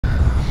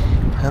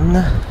And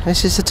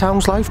this is the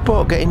town's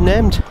lifeboat getting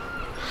named.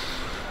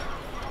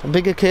 A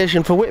big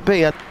occasion for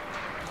Whitby.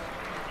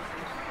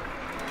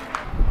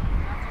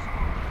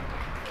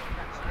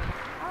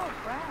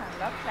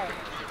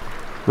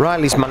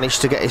 Riley's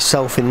managed to get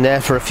himself in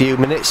there for a few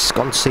minutes,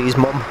 gone to see his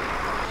mum.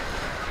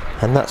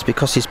 And that's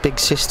because his big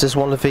sister's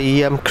one of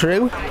the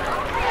crew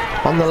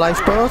on the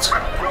lifeboat.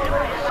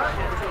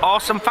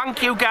 Awesome,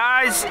 thank you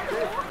guys!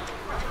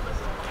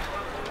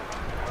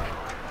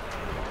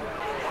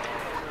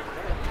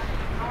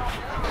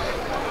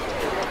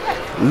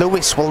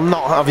 Lewis will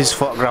not have his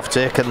photograph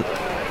taken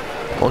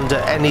under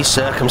any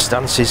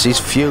circumstances. He's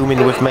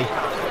fuming with me.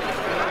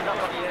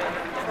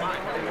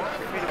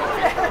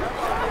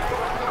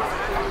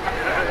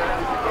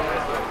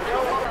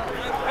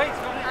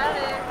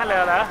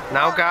 Hello there.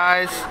 Now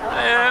guys.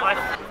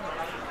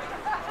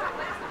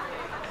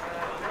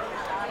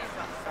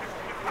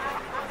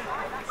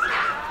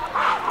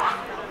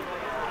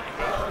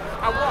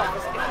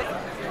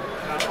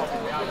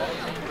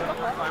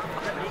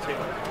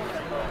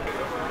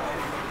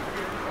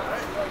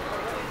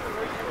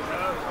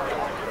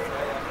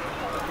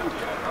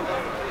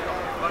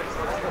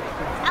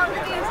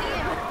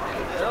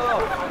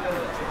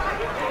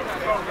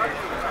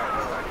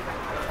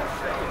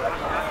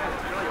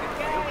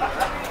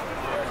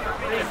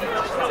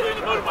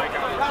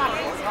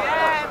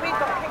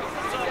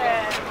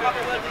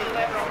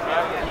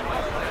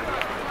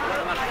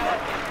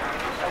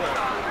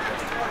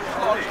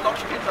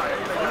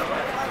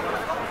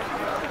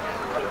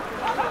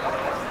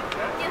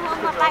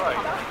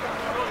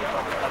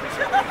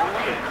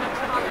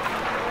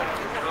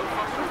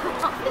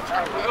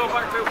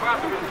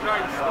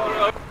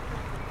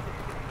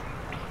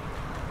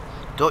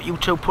 Don't you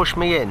two push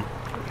me in.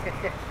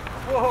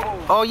 Whoa.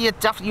 Oh, you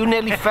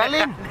nearly fell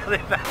in.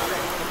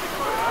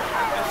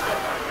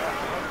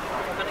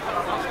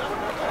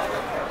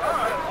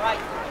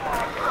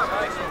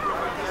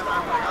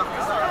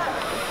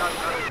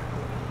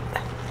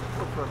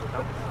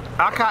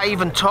 I can't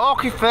even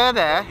talk if they're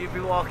there. You'd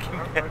be walking.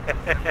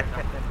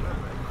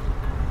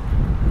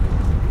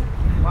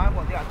 Why?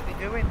 What are they actually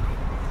doing?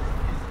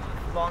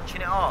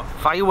 Launching it off?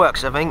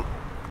 Fireworks, I think.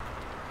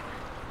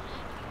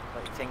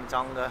 Like ting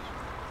tonga.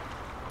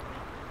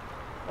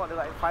 What, they're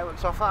letting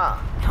fireworks off that?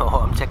 No,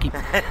 I'm taking.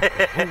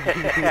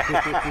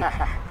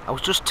 I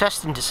was just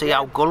testing to see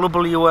how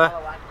gullible you were.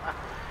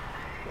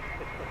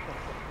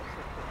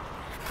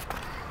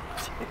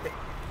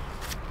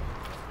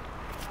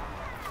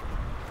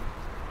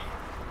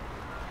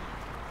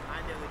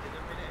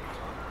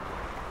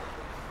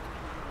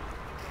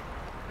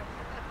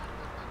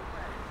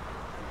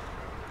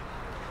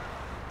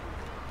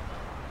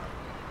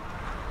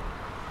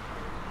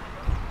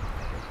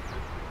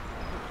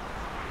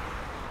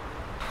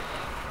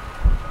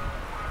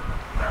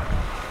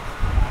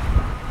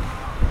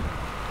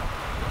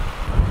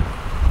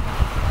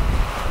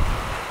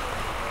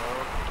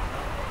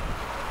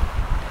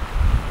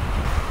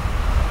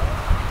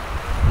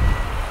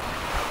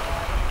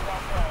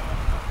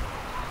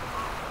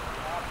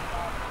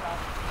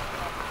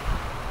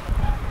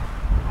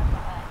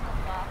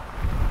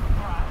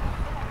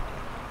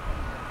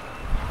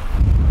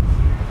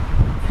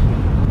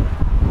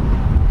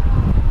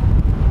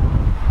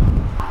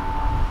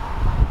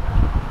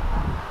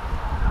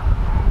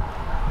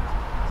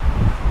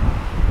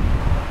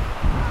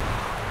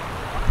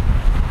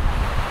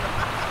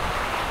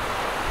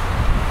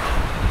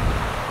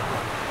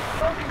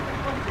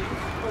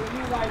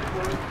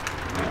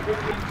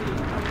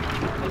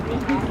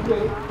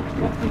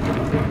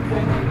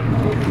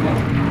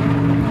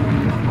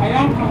 I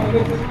am,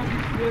 however, the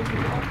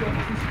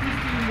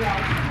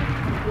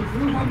which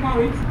rules on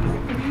marriage is a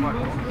committing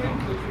most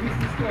grateful to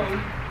Mr. Stone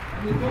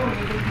and the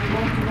donors that we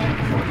want to make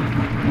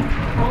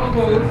all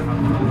those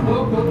as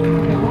local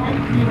and the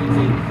wider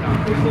community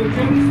which they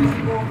generously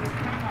support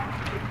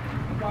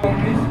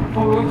this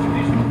follow a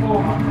traditional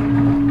format.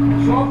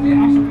 Shortly I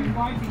shall be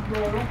inviting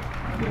Dora on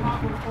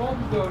behalf of all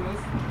the donors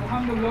to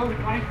hand the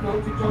lifeboat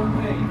to John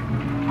Payne,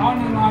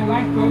 Aaron and I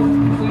lifeboat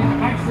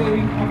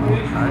life-saving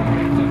operations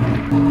director,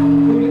 who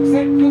will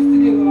accept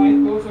custody of the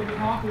lifeboat on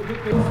behalf of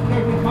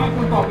Reverend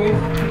Michael Bobbitt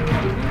and the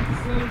Winter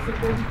Service of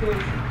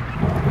Dedication,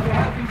 which are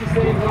helping to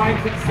save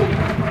lives at sea,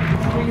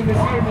 bringing the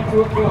ceremony to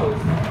a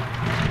close.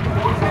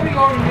 Having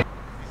already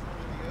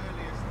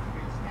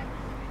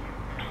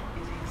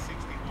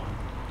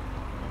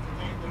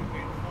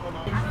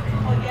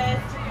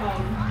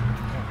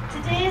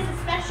Today is a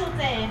special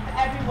day for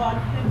everyone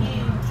who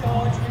knew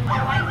George and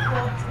their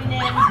lifeboat to be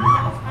named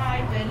Lois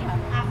Ivan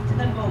after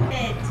them both. To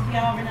be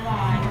Arm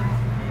alive.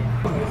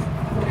 to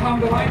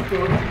hand the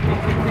lifeboat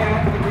into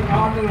care of the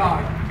Arm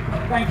alive.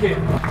 Thank you.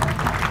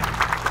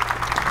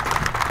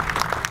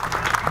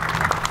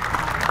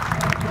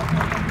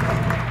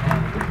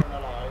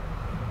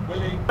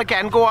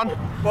 Again, go on.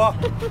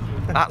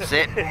 That's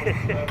it.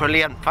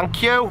 Brilliant.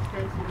 Thank you.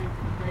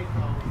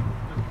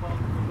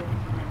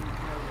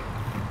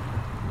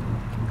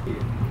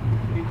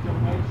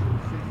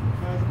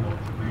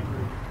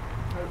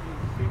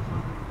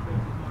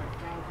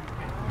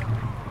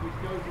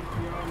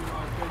 To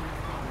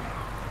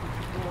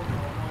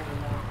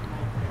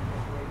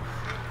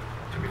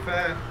be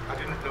fair, I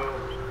didn't know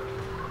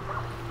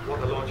what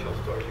the launch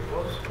authority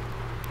was,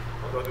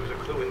 although there was a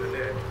clue in the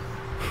name.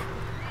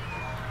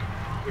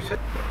 We said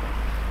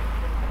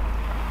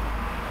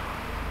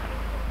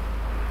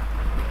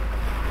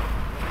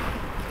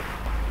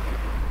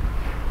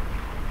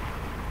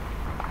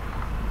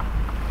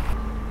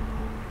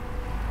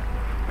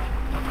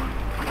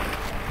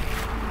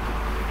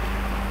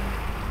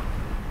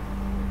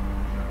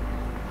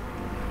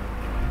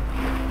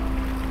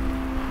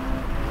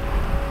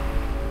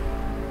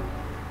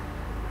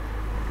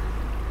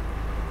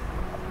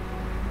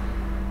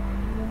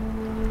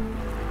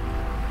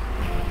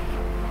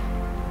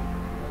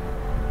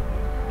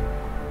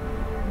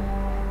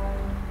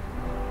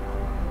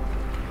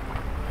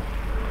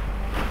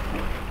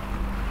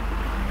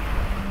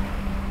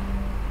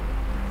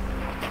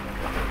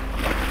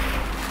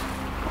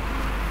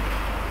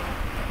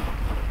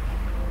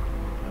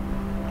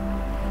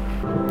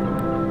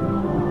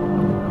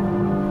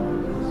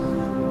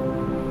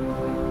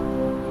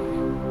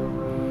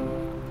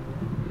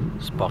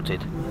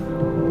Spotted.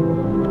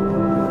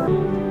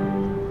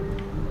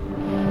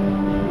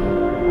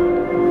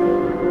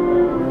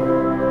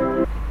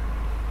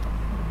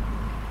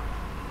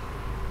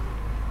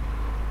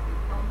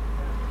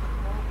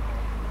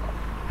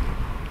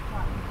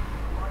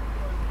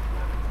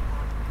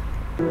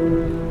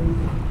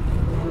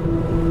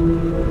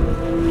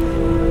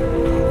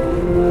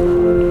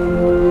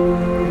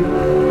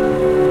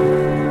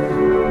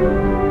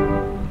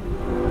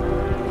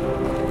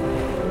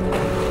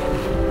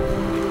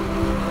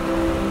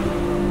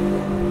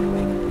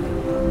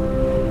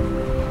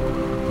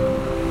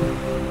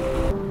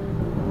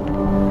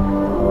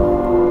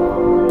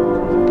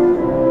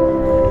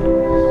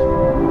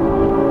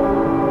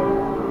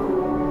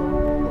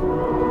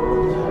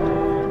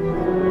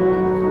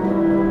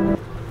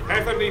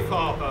 Heavenly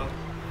Father,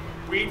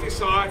 we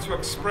desire to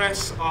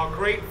express our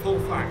grateful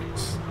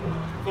thanks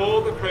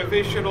for the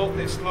provision of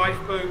this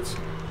lifeboat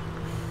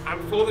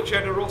and for the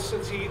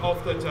generosity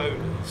of the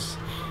donors.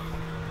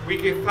 We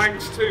give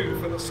thanks too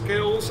for the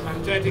skills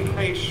and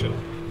dedication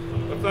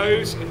of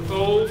those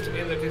involved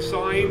in the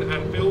design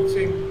and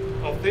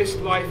building of this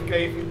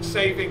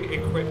life-saving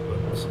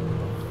equipment,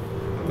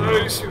 and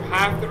those who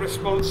have the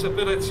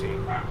responsibility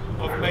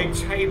of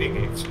maintaining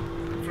it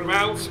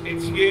throughout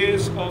its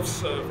years of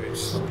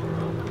service.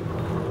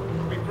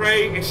 We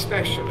pray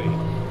especially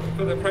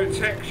for the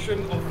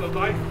protection of the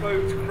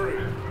lifeboat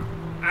crew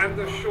and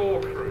the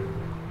shore crew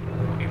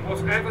in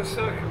whatever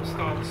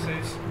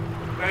circumstances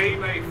they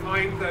may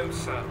find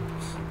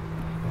themselves,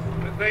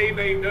 that they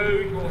may know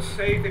your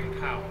saving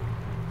power.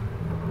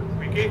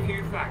 We give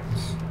you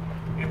thanks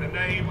in the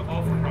name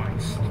of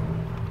Christ.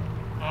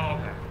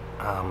 Amen.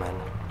 Amen.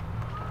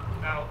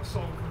 Now the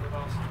song from the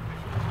last division.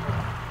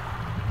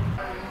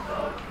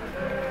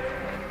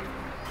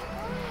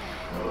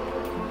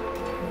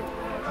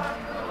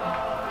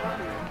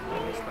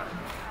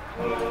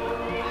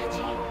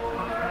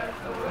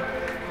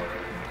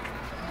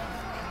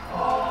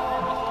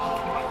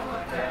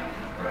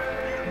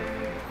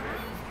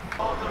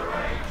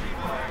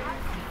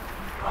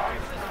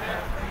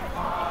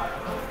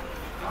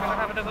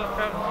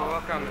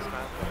 Walk on this man.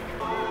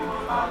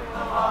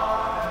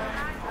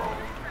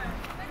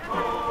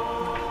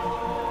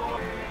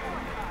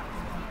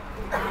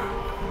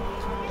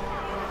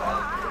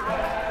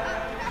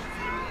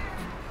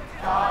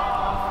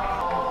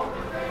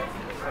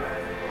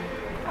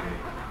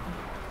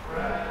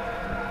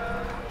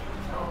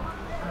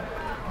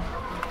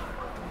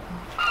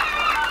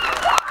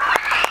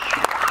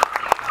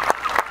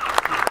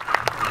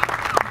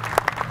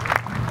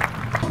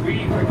 We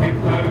forgive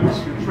those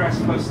who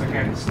trespass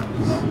against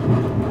us,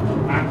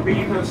 and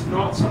lead us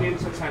not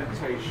into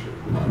temptation,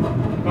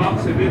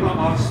 but deliver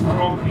us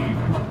from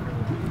evil.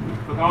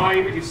 For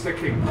thine is the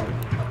kingdom,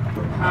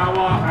 the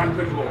power and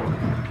the glory,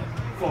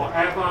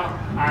 forever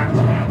and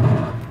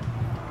ever.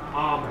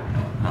 Amen.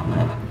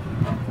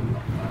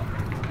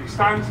 We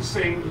stand to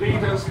sing,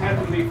 Lead Us,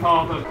 Heavenly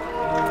Father.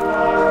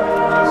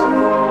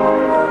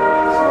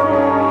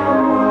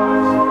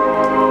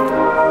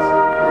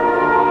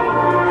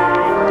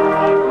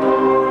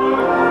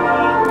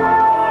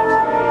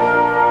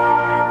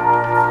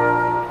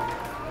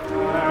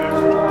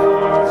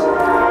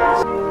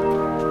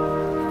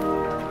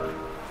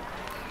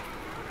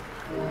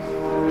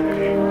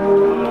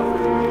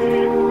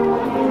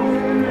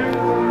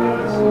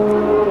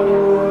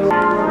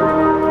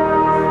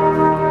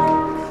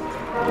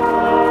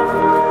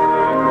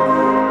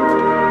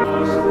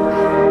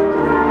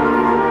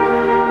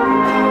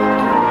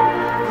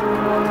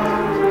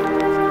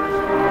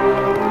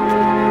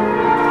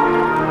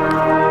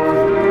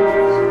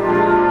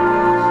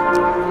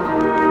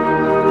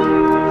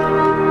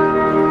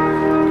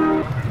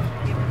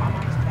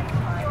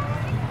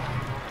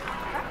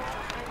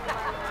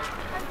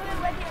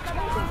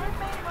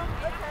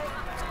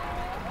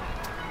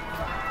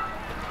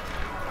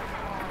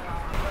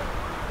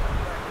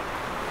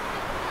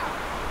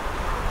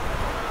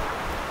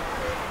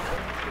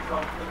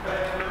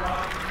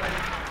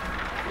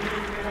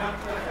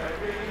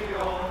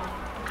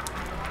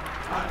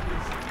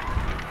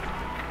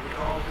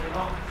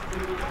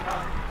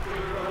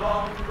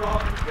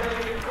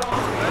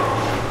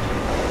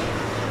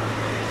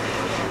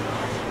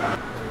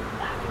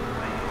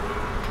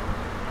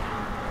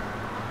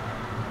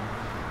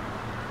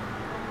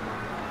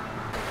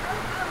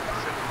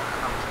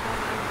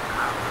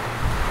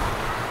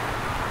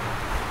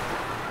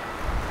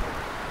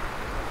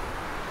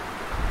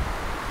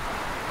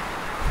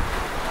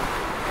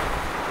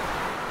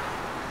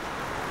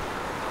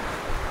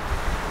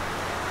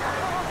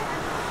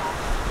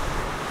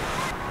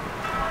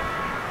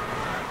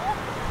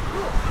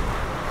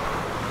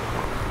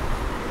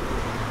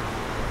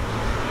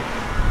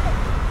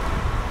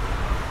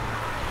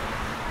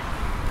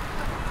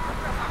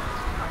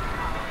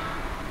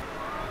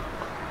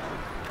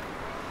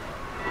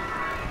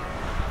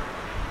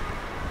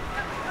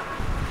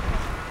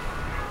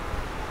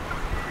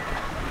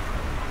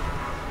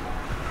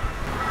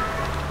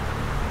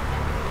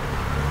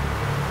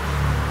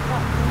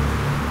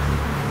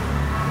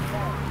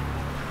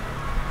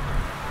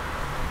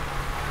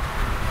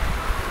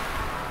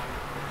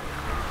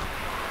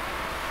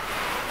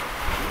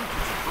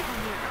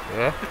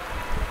 Yeah,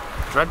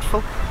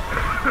 dreadful.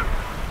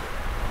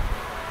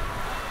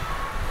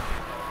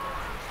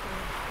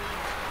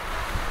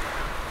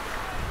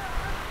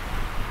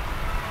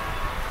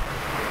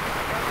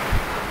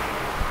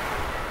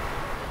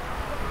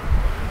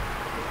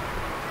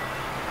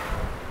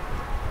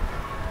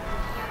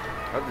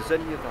 How does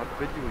any of that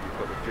video you've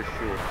got to just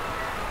show?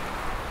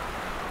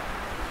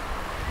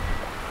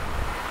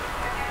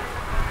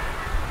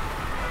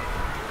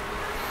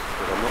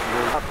 But I'm not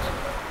knowing that.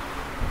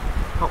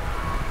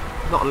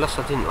 Not unless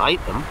I didn't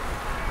like them.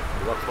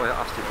 Well, that's why I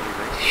asked you to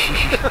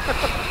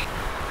next.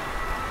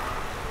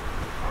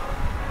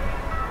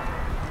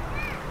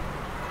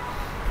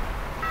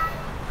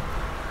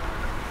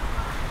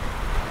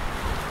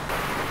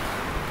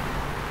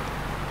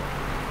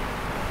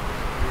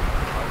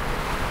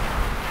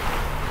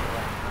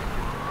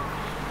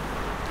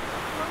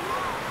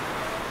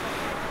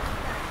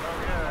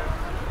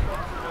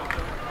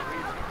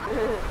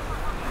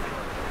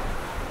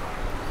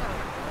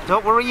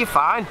 Don't worry, you're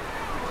fine.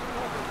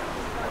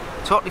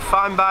 Totally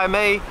fine by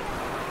me.